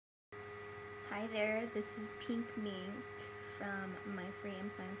Hi there, this is PinkMink from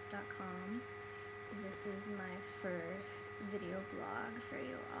myfreeimplants.com. This is my first video blog for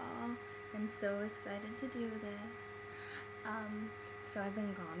you all. I'm so excited to do this. So I've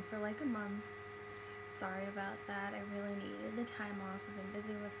been gone for like a month. Sorry about that. I really needed the time off. I've been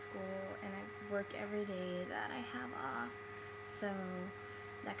busy with school and I work every day that I have off. So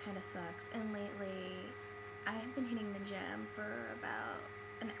that kind of sucks. And lately I have been hitting the gym for about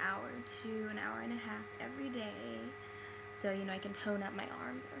an hour to an hour and a half every day, so I can tone up my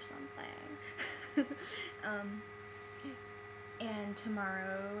arms or something. And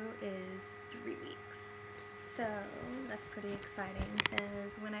tomorrow is 3 weeks, so that's pretty exciting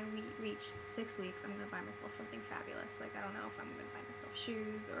because when I reach 6 weeks, I'm gonna buy myself something fabulous. Like, I don't know if I'm gonna buy myself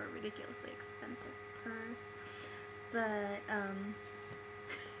shoes or a ridiculously expensive purse, but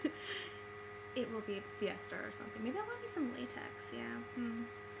it will be a Fiesta or something. Maybe I'll buy me some latex, yeah.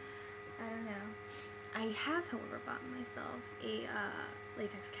 I don't know. I have, however, bought myself a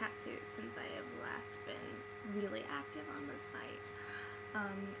latex catsuit since I have last been really active on this site.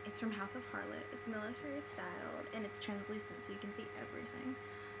 It's from House of Harlot. It's military styled and it's translucent, so you can see everything.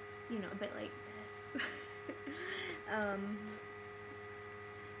 A bit like this.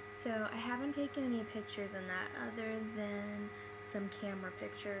 So I haven't taken any pictures in that other than some camera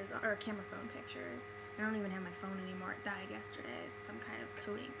pictures, or camera phone pictures. I don't even have my phone anymore. It died yesterday. It's some kind of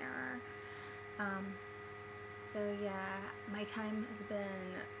coding error. So yeah, my time has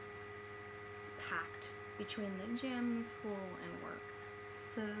been packed between the gym, school, and work.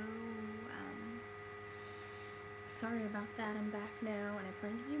 So, sorry about that. I'm back now, and I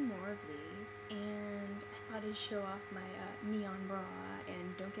plan to do more of these, and I thought I'd show off my neon bra,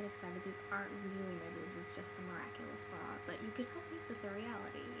 and don't get excited, these aren't really my boobs, it's just the miraculous bra, but you can help make this a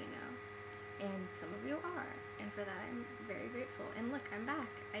reality, and some of you are, and for that I'm very grateful. And look, I'm back.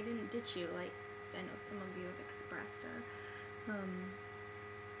 I didn't ditch you like I know some of you have expressed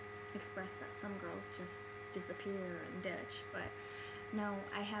that some girls just disappear and ditch, but no,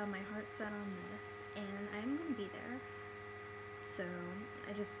 I have my heart set on this, and I'm gonna be there. So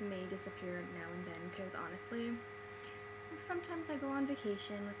I just may disappear now and then, because honestly, sometimes I go on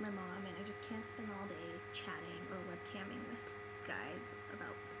vacation with my mom, and I just can't spend all day chatting or webcamming with guys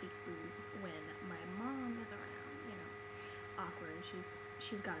about fake boobs when my mom is around. Awkward.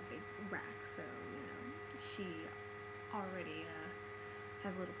 She's got a big rack, so she already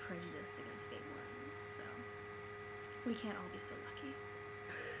has a little prejudice against fake ones, so we can't all be so lucky.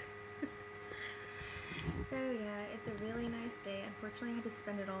 So yeah, it's a really nice day. Unfortunately, I had to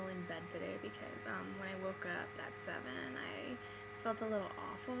spend it all in bed today because when I woke up at 7, I felt a little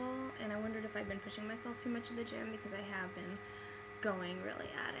awful, and I wondered if I'd been pushing myself too much at the gym, because I have been going really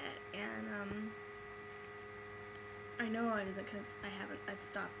at it, and I know it isn't because I've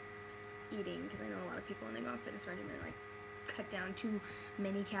stopped eating, because I know a lot of people when they go on fitness regimen like cut down too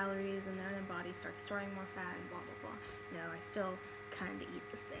many calories and then their body starts storing more fat and blah blah blah. No, I still kind of eat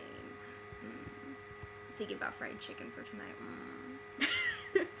the same. Thinking about fried chicken for tonight.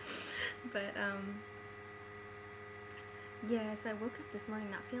 But yeah, so I woke up this morning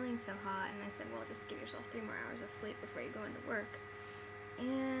not feeling so hot, and I said, well, just give yourself 3 more hours of sleep before you go into work.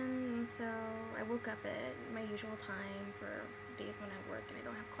 And so I woke up at my usual time for days when I work and I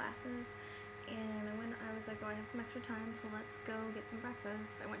don't have classes, and I was like, oh, I have some extra time, so let's go get some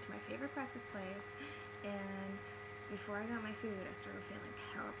breakfast. I went to my favorite breakfast place, and before I got my food, I started feeling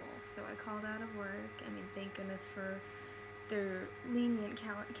terrible, so I called out of work. I mean, thank goodness for their lenient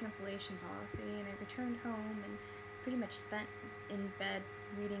cancellation policy, and I returned home and pretty much spent in bed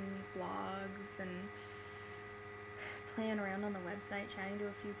reading blogs and playing around on the website, chatting to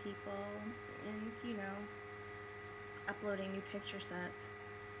a few people, and uploading new picture sets.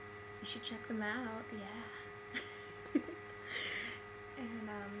 You should check them out, yeah.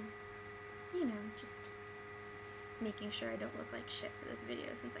 And just making sure I don't look like shit for this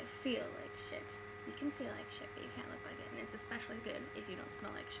video, since I feel like shit. You can feel like shit, but you can't look like it, and it's especially good if you don't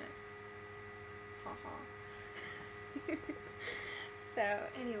smell like shit. Ha ha. So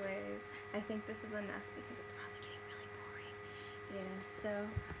anyways, I think this is enough because it's probably getting really boring. Yeah, so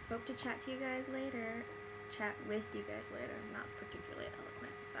hope to chat to you guys later. Chat with you guys later. Not particularly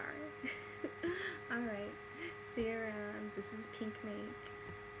eloquent, sorry. Alright, see you around. This is PinkMink.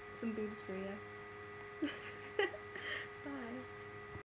 Some boobs for you.